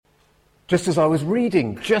just as I was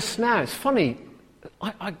reading just now, it's funny,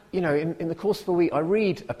 in the course of a week, I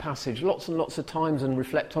read a passage lots and lots of times and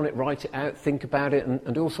reflect on it, write it out, think about it,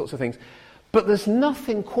 and do all sorts of things. But there's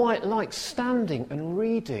nothing quite like standing and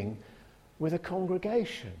reading with a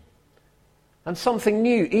congregation. And something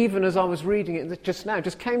new, even as I was reading it just now,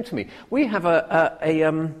 just came to me. We have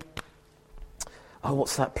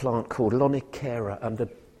what's that plant called? Lonicera, and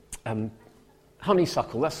the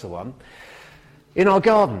honeysuckle, that's the one, in our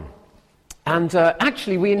garden. And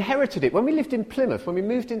actually, we inherited it when we lived in Plymouth. When we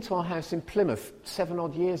moved into our house in Plymouth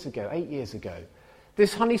 8 years ago,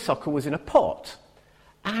 this honeysuckle was in a pot,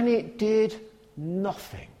 and it did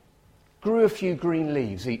nothing. Grew a few green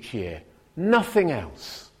leaves each year, nothing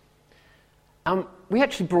else. We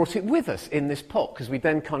actually brought it with us in this pot, because we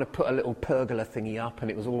then kind of put a little pergola thingy up, and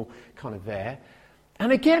it was all kind of there.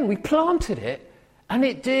 And again, we planted it, and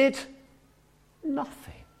it did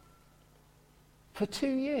nothing. For 2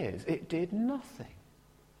 years, it did nothing.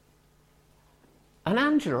 And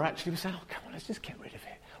Angela actually was saying, oh, come on, let's just get rid of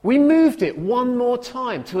it. We moved it one more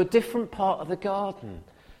time to a different part of the garden.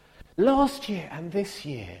 Last year and this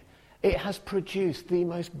year, it has produced the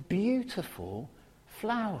most beautiful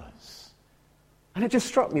flowers. And it just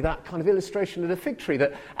struck me, that kind of illustration of the fig tree,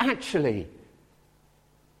 that actually,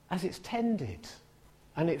 as it's tended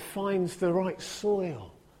and it finds the right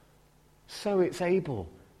soil, so it's able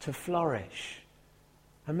to flourish.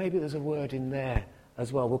 And maybe there's a word in there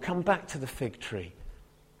as well. We'll come back to the fig tree.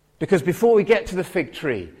 Because before we get to the fig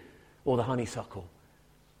tree, or the honeysuckle,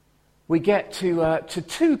 we get to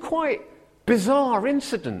two quite bizarre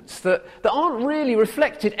incidents that aren't really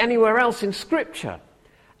reflected anywhere else in Scripture.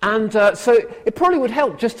 And so it probably would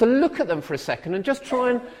help just to look at them for a second and just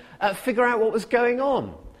try and figure out what was going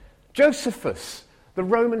on. Josephus, the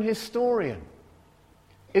Roman historian,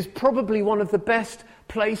 is probably one of the best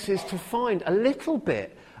places to find a little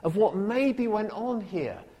bit of what maybe went on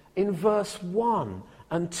here in verse 1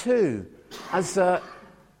 and 2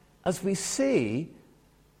 as we see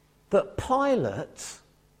that Pilate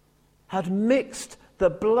had mixed the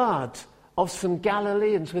blood of some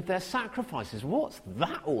Galileans with their sacrifices. What's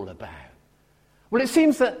that all about? Well, it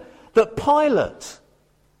seems that Pilate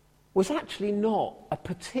was actually not a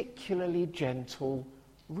particularly gentle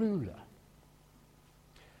ruler.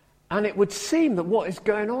 And it would seem that what is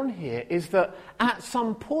going on here is that at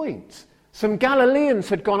some point, some Galileans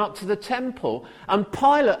had gone up to the temple and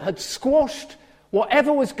Pilate had squashed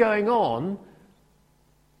whatever was going on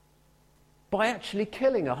by actually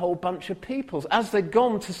killing a whole bunch of people. As they'd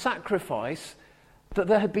gone to sacrifice, that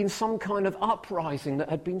there had been some kind of uprising that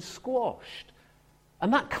had been squashed.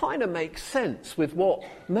 And that kind of makes sense with what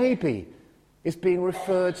maybe is being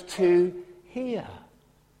referred to here.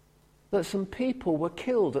 That some people were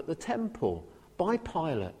killed at the temple by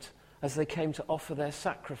Pilate as they came to offer their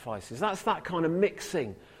sacrifices. That's that kind of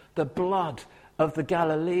mixing the blood of the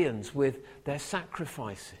Galileans with their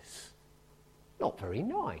sacrifices. Not very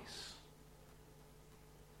nice.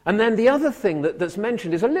 And then the other thing that's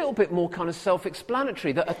mentioned is a little bit more kind of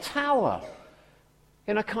self-explanatory, that a tower,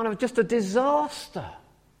 in a kind of just a disaster,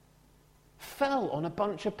 fell on a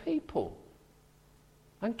bunch of people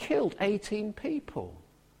and killed 18 people.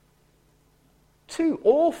 Two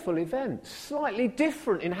awful events, slightly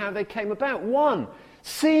different in how they came about. One,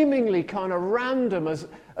 seemingly kind of random as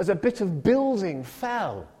a bit of building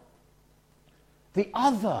fell. The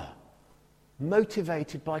other,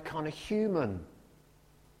 motivated by kind of human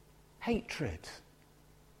hatred,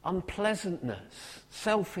 unpleasantness,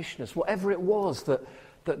 selfishness, whatever it was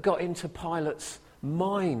that got into Pilate's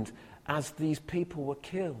mind as these people were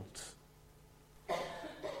killed.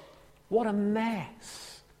 What a mess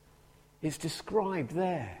is described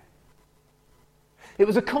there. It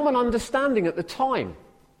was a common understanding at the time,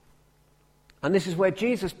 and this is where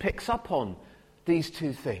Jesus picks up on these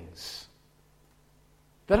two things,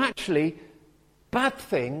 that actually bad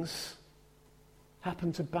things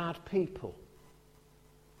happen to bad people.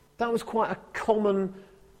 That was quite a common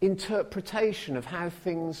interpretation of how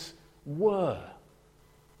things were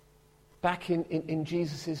back in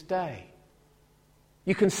Jesus' day.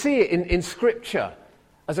 You can see it in Scripture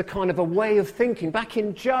as a kind of a way of thinking. Back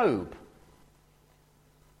in Job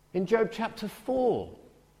chapter 4,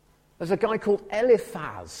 there's a guy called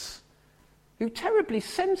Eliphaz, who terribly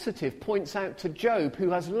sensitive points out to Job,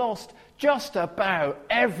 who has lost just about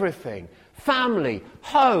everything. Family,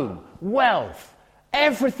 home, wealth,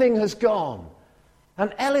 everything has gone.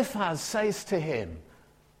 And Eliphaz says to him,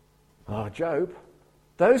 "Oh, Job,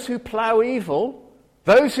 those who plough evil,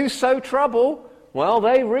 those who sow trouble, well,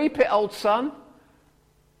 they reap it, old son."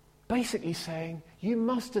 Basically saying, you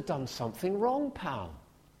must have done something wrong, pal,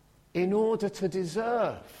 in order to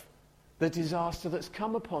deserve the disaster that's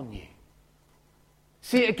come upon you.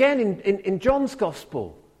 See it again in John's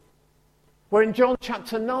Gospel, where in John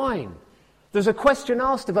chapter 9, there's a question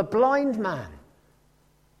asked of a blind man,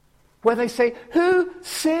 where they say, who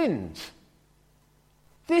sinned?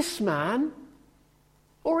 This man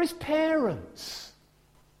or his parents,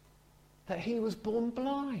 that he was born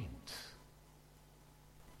blind?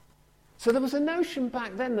 So there was a notion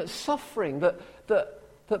back then that suffering,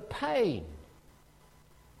 that pain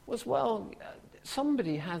was, well,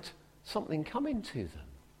 somebody had something coming to them.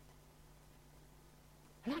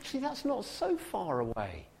 And actually that's not so far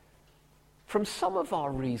away from some of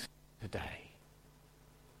our reasons today.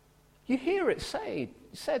 You hear it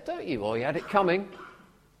said, don't you? Oh, he had it coming.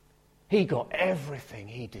 He got everything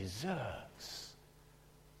he deserves.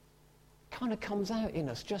 Kind of comes out in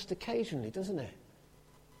us just occasionally, doesn't it?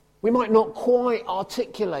 We might not quite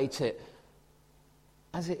articulate it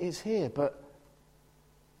as it is here, but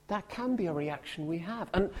that can be a reaction we have.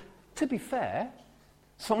 And to be fair,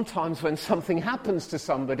 sometimes when something happens to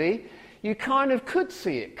somebody, you kind of could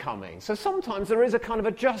see it coming. So sometimes there is a kind of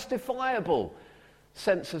a justifiable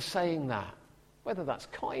sense of saying that. Whether that's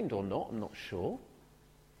kind or not, I'm not sure.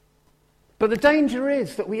 But the danger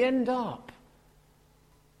is that we end up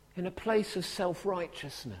in a place of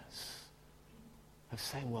self-righteousness, of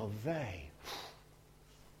saying, well, they're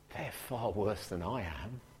far worse than I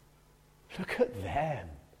am. Look at them.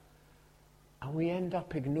 And we end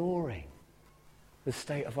up ignoring the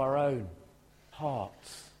state of our own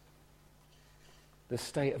hearts, the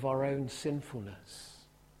state of our own sinfulness.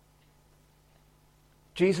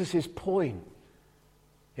 Jesus' point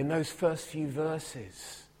in those first few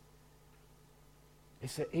verses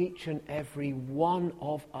is that each and every one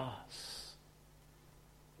of us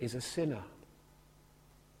is a sinner.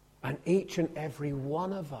 And each and every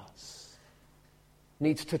one of us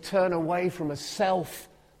needs to turn away from a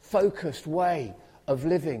self-focused way of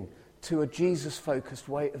living to a Jesus-focused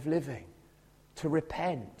way of living, to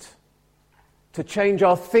repent, to change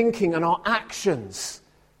our thinking and our actions,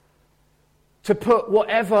 to put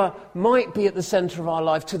whatever might be at the centre of our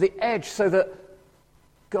life to the edge so that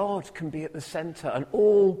God can be at the centre and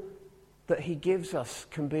all that he gives us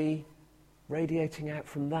can be radiating out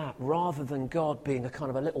from that, rather than God being a kind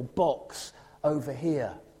of a little box over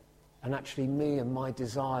here and actually me and my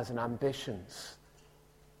desires and ambitions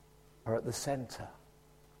are at the centre.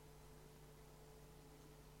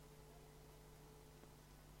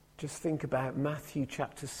 Just think about Matthew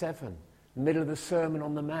chapter 7, the middle of the Sermon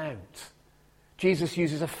on the Mount. Jesus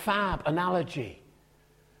uses a fab analogy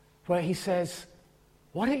where he says,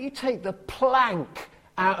 why don't you take the plank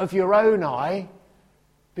out of your own eye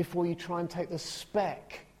before you try and take the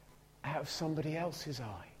speck out of somebody else's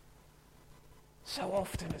eye? So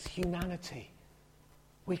often as humanity,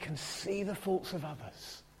 we can see the faults of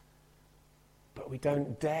others, but we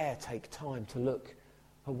don't dare take time to look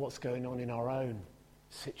at what's going on in our own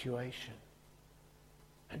situation.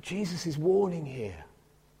 And Jesus is warning here.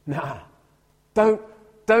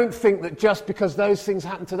 Don't think that just because those things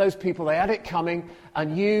happened to those people, they had it coming,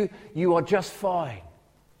 and you are just fine.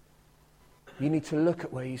 You need to look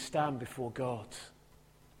at where you stand before God,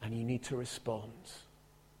 and you need to respond.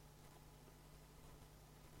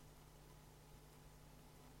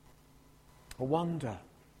 I wonder,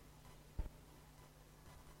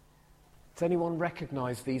 does anyone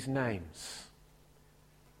recognize these names?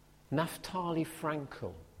 Naftali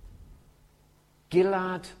Frankel,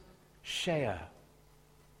 Gilad Shaer,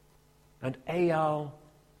 and Eyal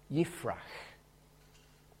Yifrach.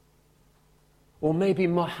 Or maybe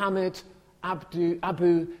Mohammed Abu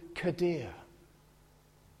Qadir.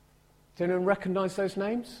 Does anyone recognize those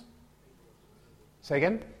names? Say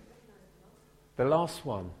again? The last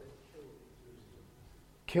one.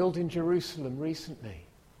 Killed in Jerusalem recently.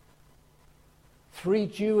 3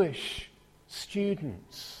 Jewish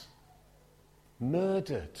students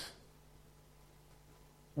murdered.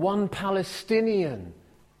 1 Palestinian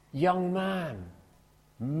young man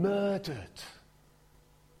murdered.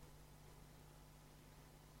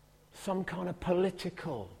 Some kind of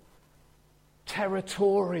political,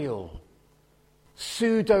 territorial,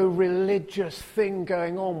 pseudo-religious thing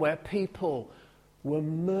going on where people were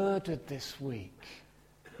murdered this week.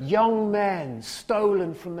 Young men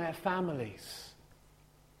stolen from their families.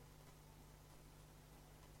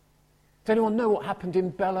 Does anyone know what happened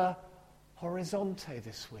in Belo Horizonte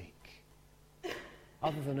this week?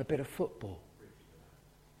 Other than a bit of football.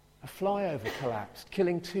 A flyover collapsed,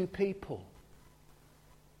 killing 2 people.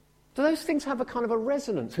 Do those things have a kind of a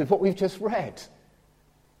resonance with what we've just read?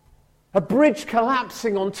 A bridge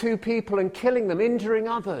collapsing on 2 people and killing them, injuring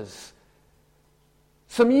others.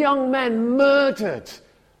 Some young men murdered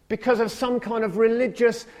because of some kind of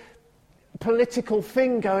religious, political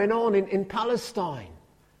thing going on in Palestine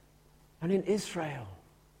and in Israel.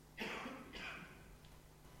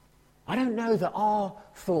 I don't know that our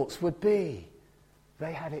thoughts would be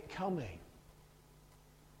they had it coming,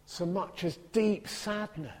 so much as deep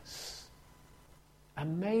sadness.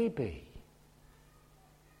 And maybe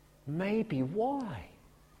why?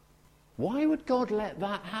 Why would God let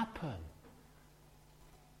that happen?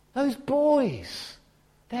 Those boys,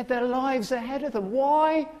 they had their lives ahead of them.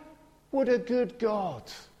 Why would a good God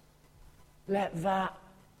let that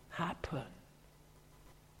happen?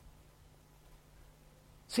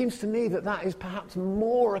 Seems to me that is perhaps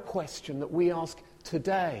more a question that we ask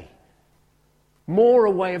today. More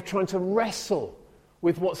a way of trying to wrestle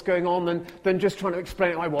with what's going on than just trying to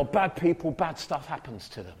explain it, oh, well, bad people, bad stuff happens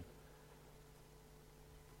to them.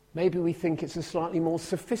 Maybe we think it's a slightly more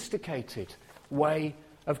sophisticated way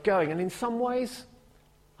of going. And in some ways,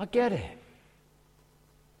 I get it.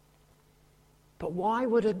 But why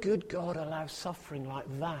would a good God allow suffering like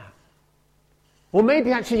that? Or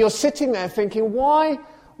maybe actually you're sitting there thinking, why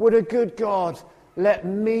would a good God let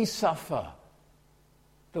me suffer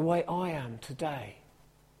the way I am today?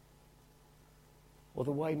 Or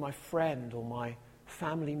the way my friend or my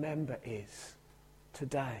family member is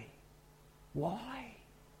today? Why?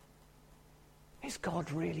 Is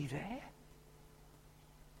God really there?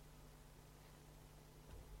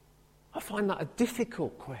 I find that a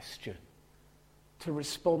difficult question to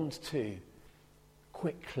respond to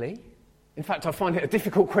quickly. In fact, I find it a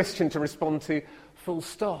difficult question to respond to full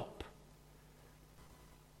stop.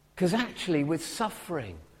 Because actually, with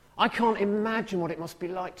suffering, I can't imagine what it must be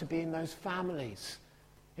like to be in those families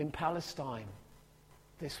in Palestine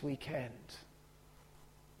this weekend.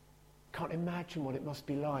 Can't imagine what it must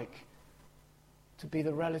be like to be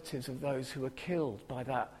the relatives of those who were killed by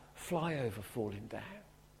that flyover falling down.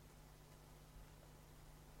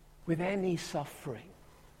 With any suffering,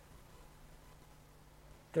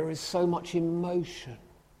 there is so much emotion.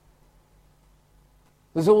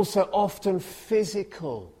 There's also often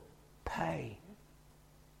physical pain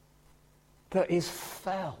that is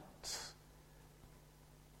felt.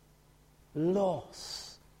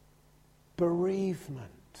 Loss,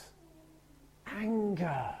 bereavement,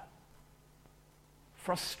 anger,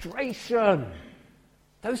 frustration.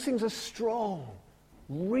 Those things are strong,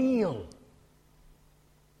 real,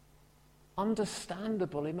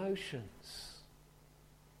 understandable emotions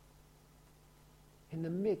in the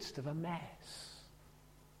midst of a mess.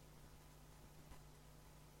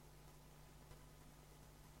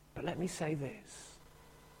 But let me say this.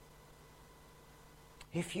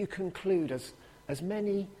 If you conclude, as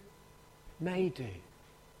many may do,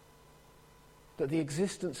 that the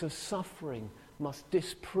existence of suffering must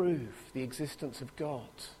disprove the existence of God,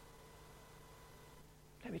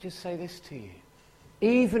 let me just say this to you.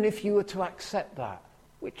 Even if you were to accept that,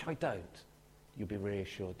 which I don't, you'll be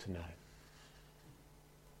reassured to know,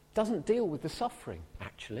 it doesn't deal with the suffering,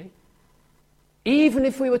 actually. Even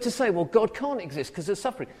if we were to say, well, God can't exist because of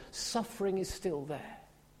suffering, suffering is still there.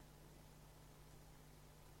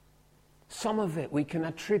 Some of it we can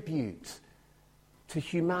attribute to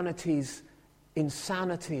humanity's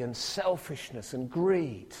insanity and selfishness and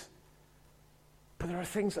greed. But there are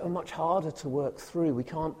things that are much harder to work through. We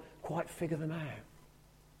can't quite figure them out.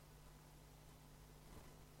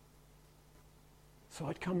 So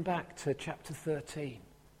I'd come back to chapter 13,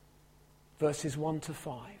 verses 1 to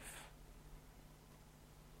 5.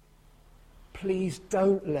 Please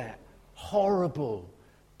don't let horrible,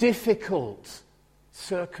 difficult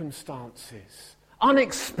circumstances,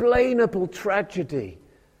 unexplainable tragedy,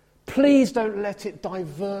 please don't let it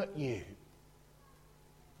divert you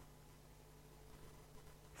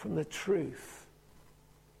from the truth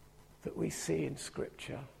that we see in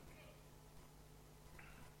Scripture.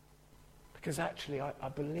 Because actually, I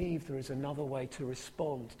believe there is another way to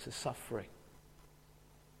respond to suffering.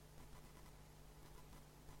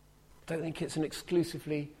 I don't think it's an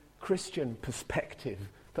exclusively Christian perspective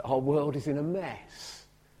that our world is in a mess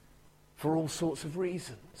for all sorts of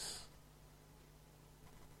reasons.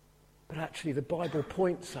 But actually, the Bible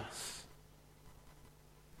points us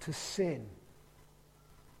to sin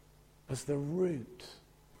as the root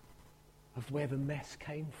of where the mess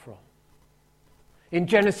came from. In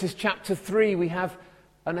Genesis chapter 3, we have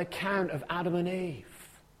an account of Adam and Eve,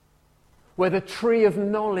 where the tree of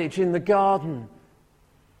knowledge in the garden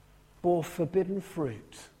bore forbidden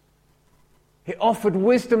fruit. It offered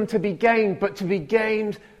wisdom to be gained, but to be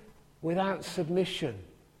gained without submission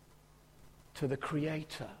to the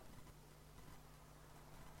Creator.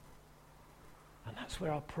 And that's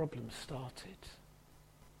where our problem started.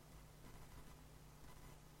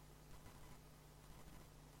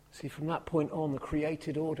 See, from that point on, the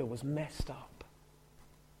created order was messed up.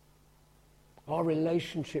 Our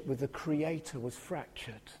relationship with the Creator was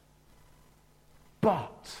fractured.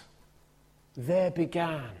 But there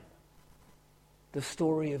began the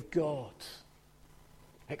story of God,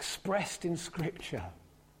 expressed in Scripture,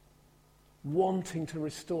 wanting to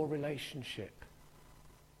restore relationship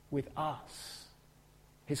with us,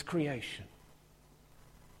 his creation.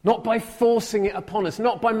 Not by forcing it upon us,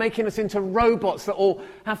 not by making us into robots that all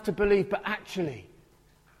have to believe, but actually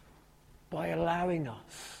by allowing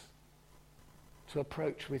us to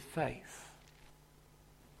approach with faith.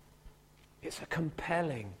 It's a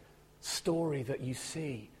compelling story that you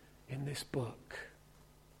see in this book.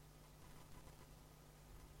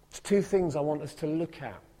 There's two things I want us to look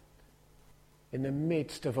at in the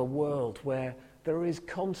midst of a world where there is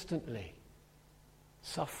constantly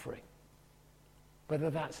suffering. Whether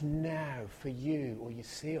that's now for you or you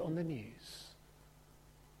see it on the news.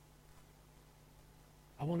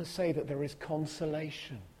 I want to say that there is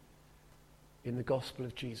consolation in the gospel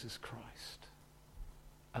of Jesus Christ.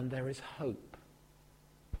 And there is hope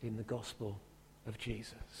in the gospel of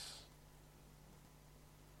Jesus.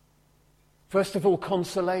 First of all,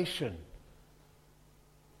 consolation.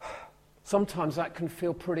 Sometimes that can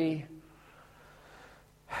feel pretty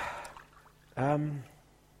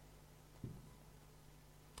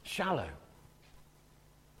shallow.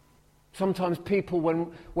 Sometimes people,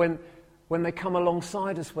 when they come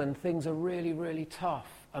alongside us when things are really, really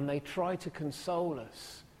tough and they try to console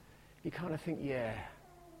us, you kind of think, yeah,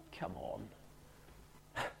 come on.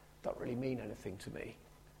 Don't really mean anything to me.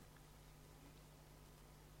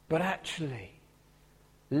 But actually,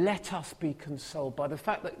 let us be consoled by the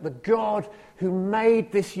fact that the God who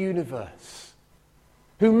made this universe,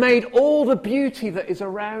 who made all the beauty that is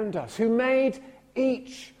around us, who made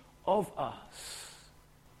each of us,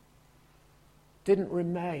 didn't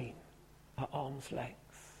remain at arm's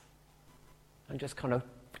length and just kind of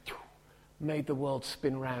made the world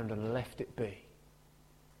spin round and left it be.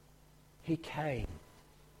 He came.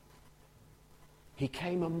 He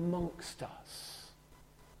came amongst us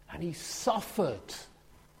and he suffered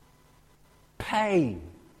pain,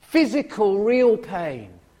 physical, real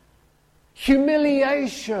pain,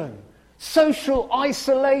 humiliation, social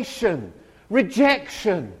isolation,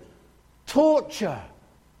 rejection, torture,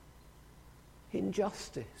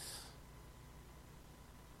 injustice,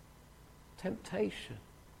 temptation.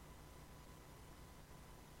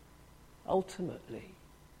 Ultimately,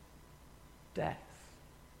 death.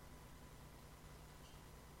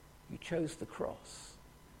 You chose the cross.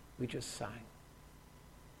 We just sang.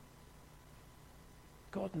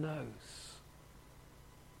 God knows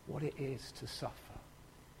what it is to suffer.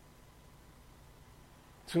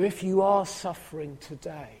 So if you are suffering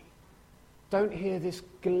today, don't hear this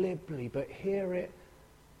glibly, but hear it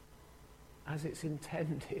as it's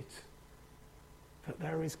intended. That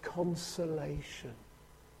there is consolation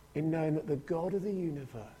in knowing that the God of the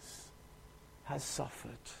universe has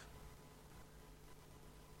suffered.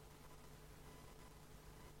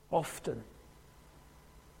 Often,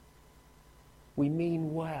 we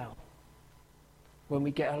mean well when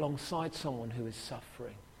we get alongside someone who is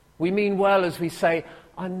suffering. We mean well as we say,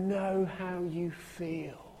 I know how you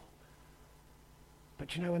feel.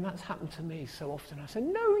 But you know, when that's happened to me so often, I say,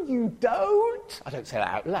 no, you don't. I don't say that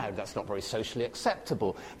out loud. That's not very socially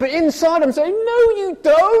acceptable. But inside I'm saying, no, you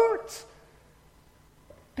don't.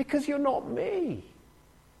 Because you're not me.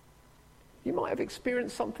 You might have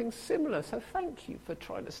experienced something similar, so thank you for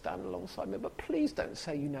trying to stand alongside me. But please don't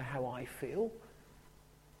say you know how I feel.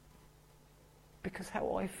 Because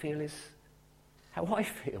how I feel is how I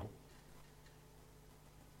feel.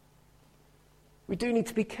 We do need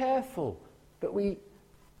to be careful that we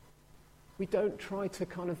don't try to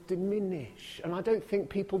kind of diminish. And I don't think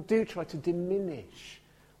people do try to diminish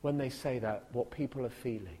when they say that, what people are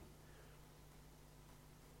feeling.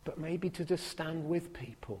 But maybe to just stand with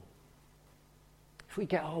people. If we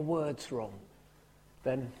get our words wrong,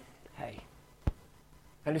 then hey.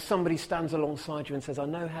 And if somebody stands alongside you and says, I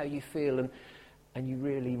know how you feel, and you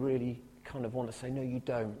really, really kind of want to say, no, you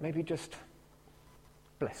don't, maybe just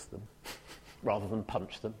bless them rather than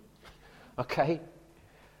punch them. Okay?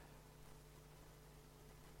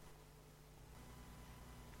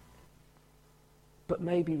 But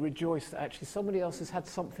maybe rejoice that actually somebody else has had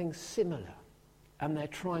something similar and they're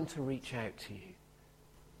trying to reach out to you.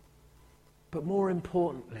 But more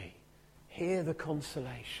importantly, hear the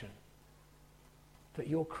consolation that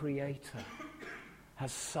your Creator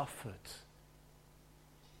has suffered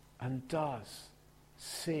and does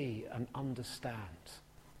see and understand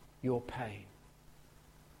your pain.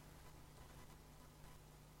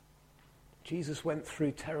 Jesus went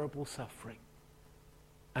through terrible suffering.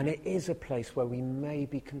 And it is a place where we may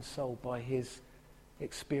be consoled by his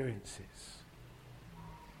experiences.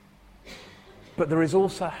 But there is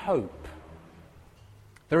also hope.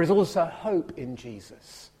 There is also hope in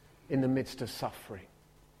Jesus in the midst of suffering.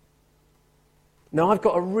 Now, I've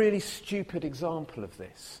got a really stupid example of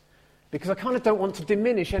this because I kind of don't want to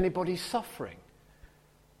diminish anybody's suffering.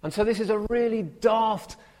 And so this is a really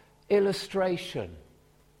daft illustration.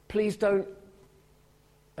 Please don't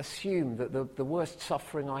assume that the worst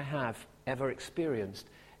suffering I have ever experienced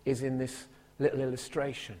is in this little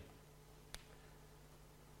illustration.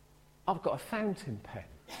 I've got a fountain pen.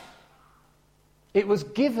 It was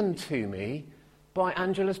given to me by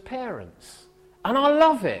Angela's parents. And I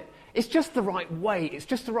love it. It's just the right weight. It's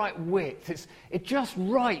just the right width. It just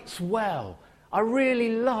writes well. I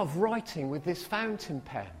really love writing with this fountain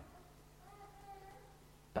pen.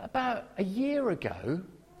 But about a year ago,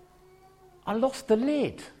 I lost the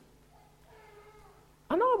lid.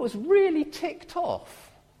 And I was really ticked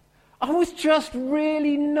off. I was just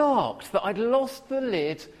really knocked that I'd lost the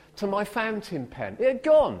lid to my fountain pen. It had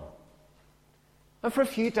gone. And for a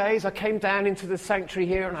few days I came down into the sanctuary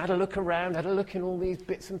here and I had a look around, had a look in all these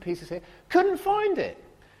bits and pieces here. Couldn't find it.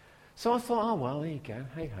 So I thought, oh well, there you go,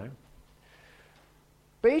 hey-ho.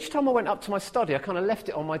 But each time I went up to my study, I kind of left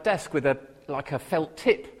it on my desk with a felt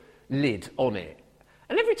tip lid on it.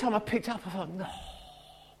 And every time I picked it up, I thought, no,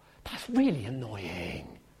 that's really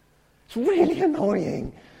annoying. It's really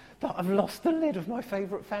annoying that I've lost the lid of my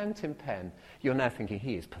favourite fountain pen. You're now thinking,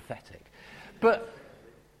 he is pathetic. But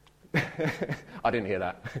I didn't hear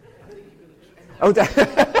that. Oh,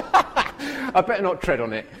 I better not tread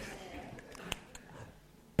on it.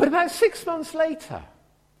 But about 6 months later,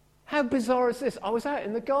 how bizarre is this? I was out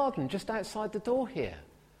in the garden just outside the door here.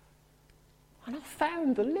 And I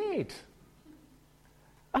found the lid.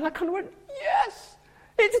 And I kind of went, yes,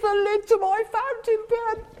 it's the lid to my fountain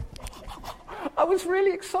pen. I was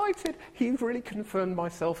really excited. He really confirmed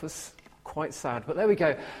myself as quite sad. But there we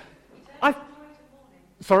go.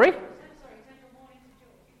 Sorry?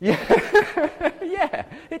 Yeah, yeah,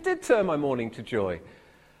 it did turn my morning to joy.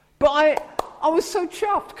 But I was so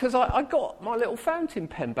chuffed because I got my little fountain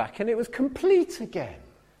pen back and it was complete again.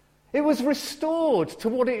 It was restored to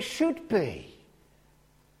what it should be.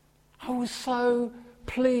 I was so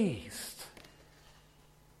pleased.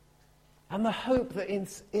 And the hope that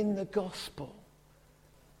in the gospel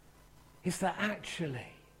is that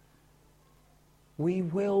actually we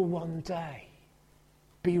will one day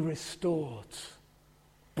be restored,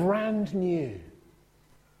 brand new,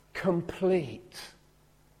 complete,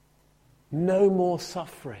 no more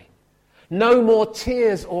suffering, no more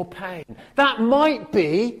tears or pain. That might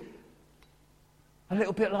be a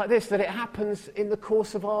little bit like this, that it happens in the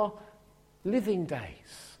course of our living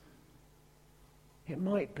days. It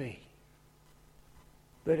might be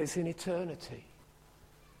that it's in eternity.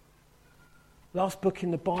 Last book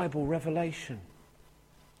in the Bible, Revelation,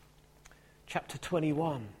 chapter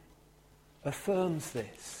 21, affirms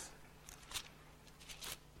this,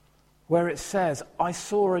 where it says, I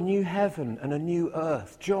saw a new heaven and a new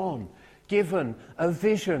earth. John, given a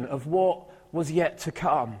vision of what was yet to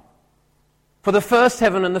come. For the first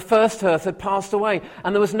heaven and the first earth had passed away,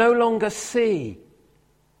 and there was no longer sea.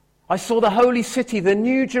 I saw the holy city, the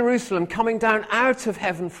new Jerusalem, coming down out of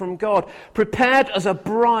heaven from God, prepared as a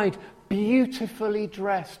bride, beautifully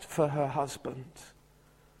dressed for her husband.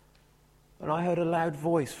 And I heard a loud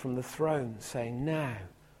voice from the throne saying, now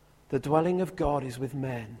the dwelling of God is with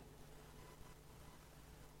men,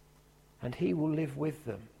 and he will live with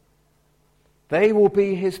them. They will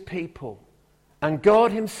be his people, and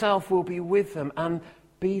God himself will be with them and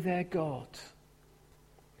be their God.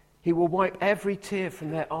 He will wipe every tear from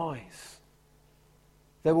their eyes.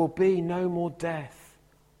 There will be no more death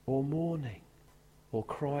or mourning or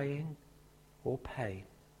crying or pain.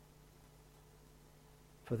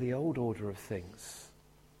 For the old order of things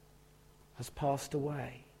has passed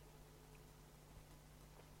away.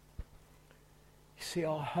 You see,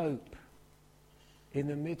 our hope in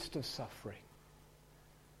the midst of suffering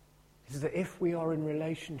is that if we are in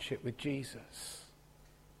relationship with Jesus,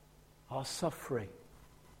 our suffering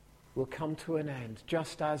will come to an end,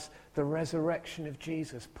 just as the resurrection of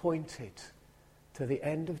Jesus pointed to the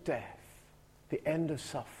end of death, the end of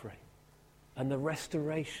suffering, and the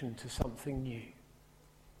restoration to something new.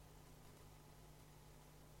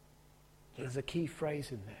 There's a key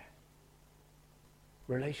phrase in there.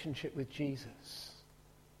 Relationship with Jesus.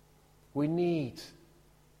 We need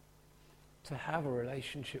to have a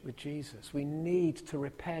relationship with Jesus. We need to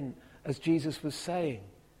repent, as Jesus was saying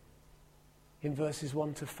in verses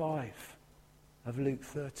 1 to 5 of Luke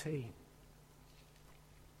 13.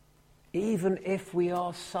 even if we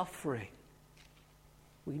are suffering,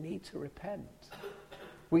 we need to repent.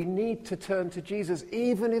 We need to turn to Jesus,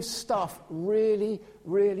 even if stuff really,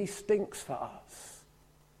 really stinks for us.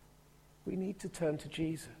 We need to turn to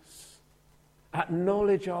Jesus,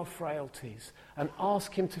 acknowledge our frailties, and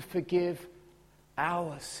ask him to forgive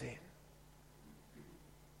our sin.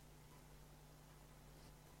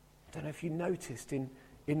 I don't know if you noticed in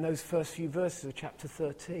those first few verses of chapter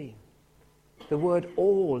 13, the word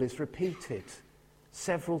all is repeated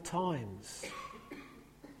several times.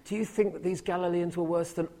 Do you think that these Galileans were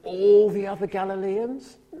worse than all the other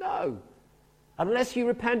Galileans? No. Unless you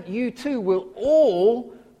repent, you too will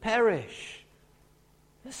all perish.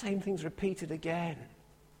 The same thing's repeated again.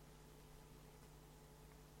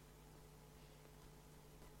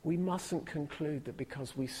 We mustn't conclude that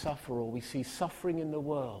because we suffer or we see suffering in the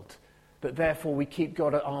world, that therefore we keep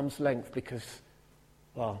God at arm's length because,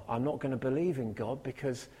 well, I'm not going to believe in God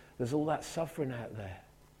because there's all that suffering out there.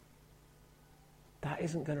 That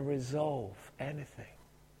isn't going to resolve anything.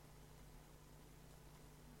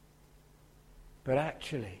 But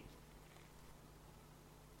actually,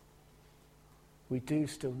 we do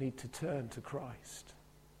still need to turn to Christ.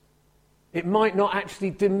 It might not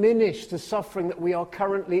actually diminish the suffering that we are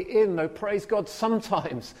currently in, though, praise God,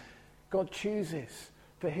 sometimes God chooses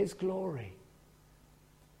for his glory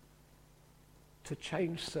to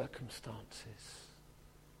change circumstances,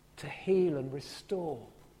 to heal and restore.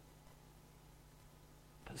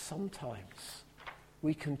 But sometimes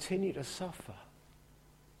we continue to suffer.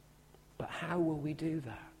 But how will we do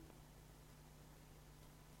that?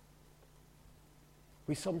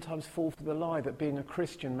 We sometimes fall for the lie that being a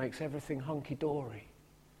Christian makes everything hunky-dory.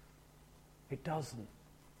 It doesn't.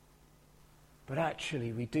 But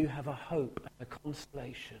actually, we do have a hope and a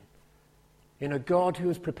consolation in a God who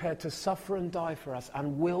is prepared to suffer and die for us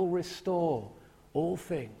and will restore all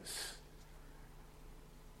things.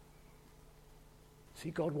 See,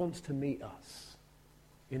 God wants to meet us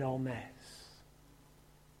in our mess.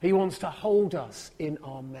 He wants to hold us in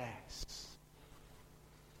our mess.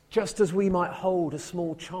 Just as we might hold a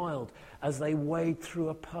small child as they wade through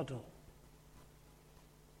a puddle.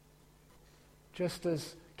 Just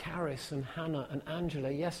as Caris and Hannah and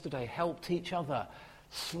Angela yesterday helped each other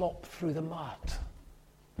slop through the mud.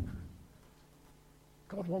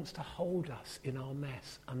 God wants to hold us in our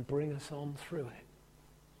mess and bring us on through it.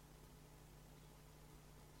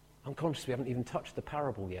 I'm conscious we haven't even touched the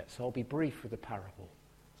parable yet, so I'll be brief with the parable.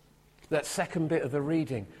 That second bit of the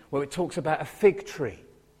reading where it talks about a fig tree.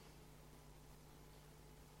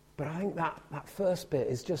 But I think that first bit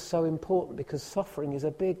is just so important because suffering is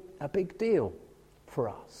a big deal for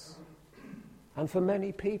us and for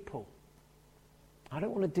many people. I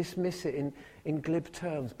don't want to dismiss it in glib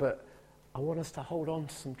terms, but I want us to hold on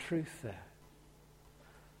to some truth there.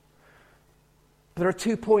 There are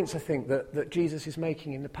 2 points, I think, that Jesus is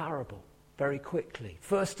making in the parable very quickly.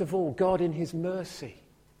 First of all, God in his mercy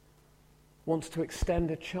wants to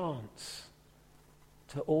extend a chance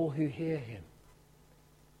to all who hear him.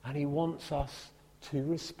 And he wants us to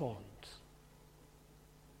respond.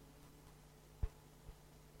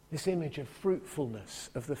 This image of fruitfulness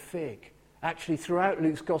of the fig. Actually, throughout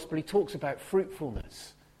Luke's gospel, he talks about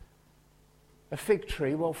fruitfulness. A fig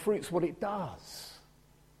tree, well, fruit's what it does.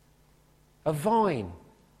 A vine,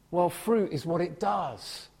 well, fruit is what it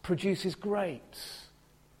does. Produces grapes.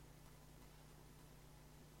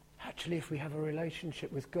 Actually, if we have a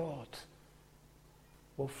relationship with God,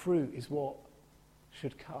 well, fruit is what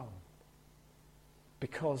should come.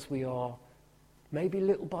 Because we are, maybe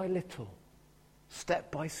little by little, step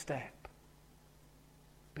by step,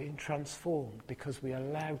 being transformed because we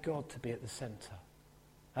allow God to be at the centre.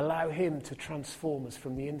 Allow him to transform us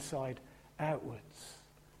from the inside outwards.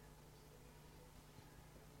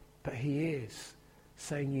 But he is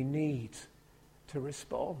saying you need to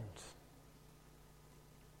respond.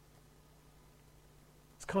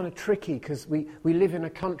 It's kind of tricky because we live in a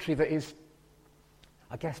country that is,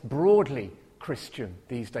 I guess, broadly Christian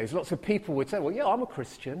these days. Lots of people would say, well, yeah, I'm a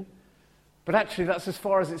Christian. But actually, that's as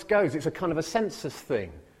far as it goes. It's a kind of a census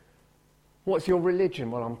thing. What's your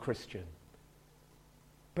religion? Well, I'm Christian.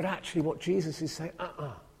 But actually, what Jesus is saying,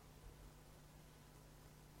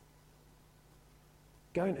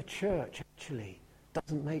 going to church actually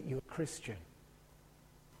doesn't make you a Christian.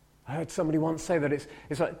 I heard somebody once say that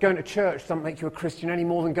it's like going to church doesn't make you a Christian any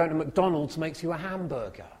more than going to McDonald's makes you a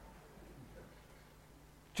hamburger.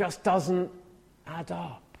 Just doesn't add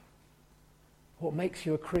up. What makes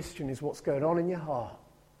you a Christian is what's going on in your heart,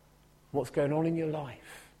 what's going on in your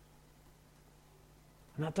life.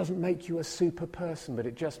 And that doesn't make you a super person, but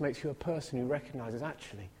it just makes you a person who recognises,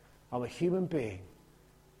 actually, I'm a human being.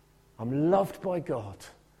 I'm loved by God,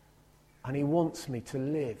 and he wants me to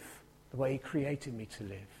live the way he created me to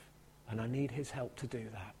live, and I need his help to do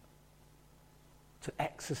that. To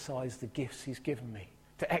exercise the gifts he's given me,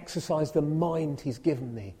 to exercise the mind he's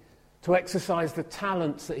given me, to exercise the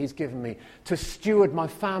talents that he's given me, to steward my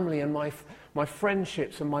family and my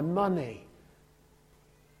friendships and my money.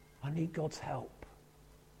 I need God's help,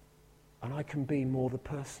 and I can be more the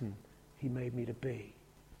person he made me to be.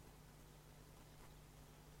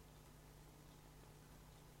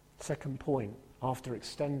 Second point, after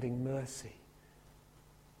extending mercy,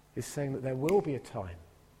 is saying that there will be a time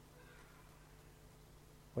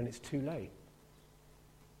when it's too late.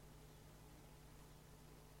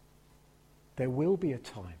 There will be a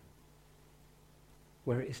time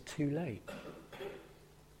where it is too late.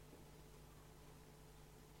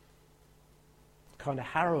 Kind of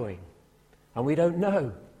harrowing. And we don't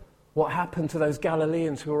know what happened to those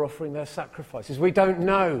Galileans who were offering their sacrifices. We don't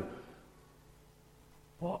know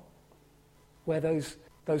where those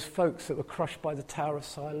folks that were crushed by the Tower of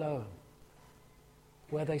Siloam,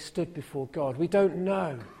 where they stood before God. We don't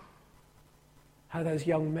know how those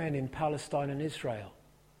young men in Palestine and Israel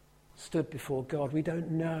stood before God. We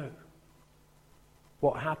don't know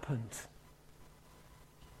what happened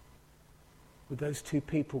with those two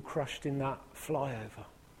people crushed in that flyover.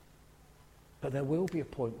 But there will be a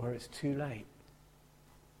point where it's too late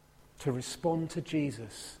to respond to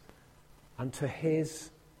Jesus and to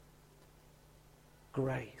his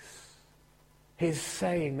grace. His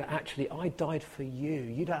saying that actually I died for you.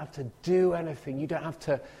 You don't have to do anything. You don't have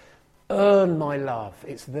to earn my love.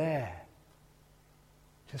 It's there.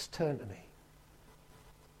 Just turn to me.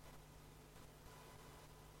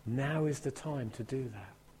 Now is the time to do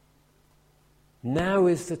that. Now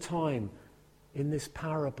is the time in this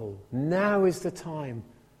parable. Now is the time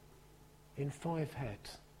in Fivehead.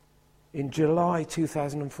 In July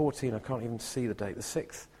 2014, I can't even see the date, the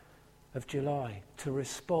 6th of July, to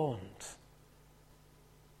respond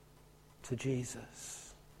to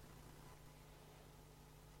Jesus.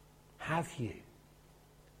 Have you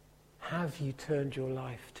turned your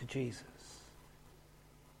life to Jesus?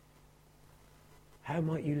 How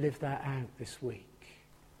might you live that out this week?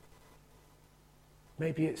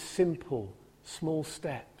 Maybe it's simple, small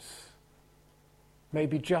steps.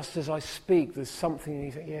 Maybe just as I speak, there's something and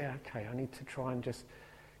you think, yeah, okay, I need to try and just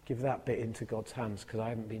give that bit into God's hands because I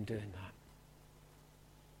haven't been doing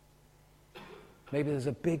that. Maybe there's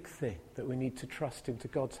a big thing that we need to trust into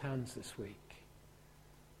God's hands this week.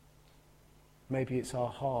 Maybe it's our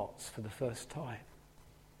hearts for the first time.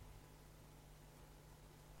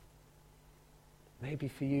 Maybe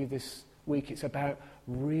for you this week it's about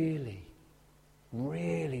really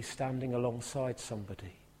standing alongside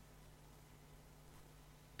somebody.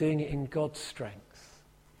 Doing it in God's strength,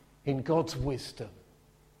 in God's wisdom,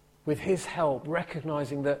 with his help,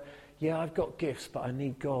 recognizing that, yeah, I've got gifts, but I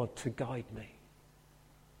need God to guide me.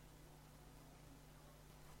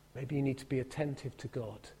 Maybe you need to be attentive to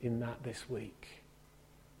God in that this week.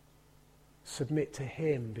 Submit to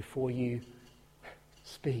him before you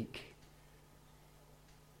speak.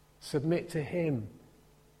 Submit to him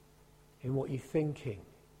in what you're thinking.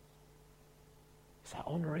 Is that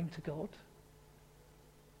honouring to God?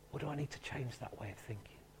 Or do I need to change that way of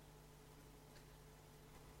thinking?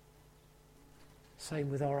 Same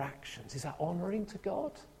with our actions. Is that honouring to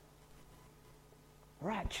God?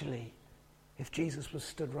 Or actually, if Jesus was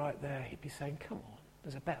stood right there, he'd be saying, come on,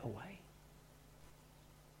 there's a better way.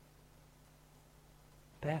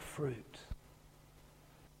 Bear fruit.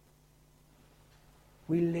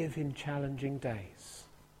 We live in challenging days.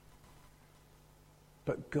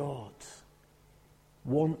 But God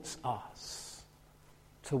wants us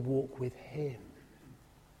to walk with him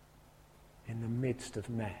in the midst of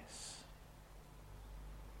mess.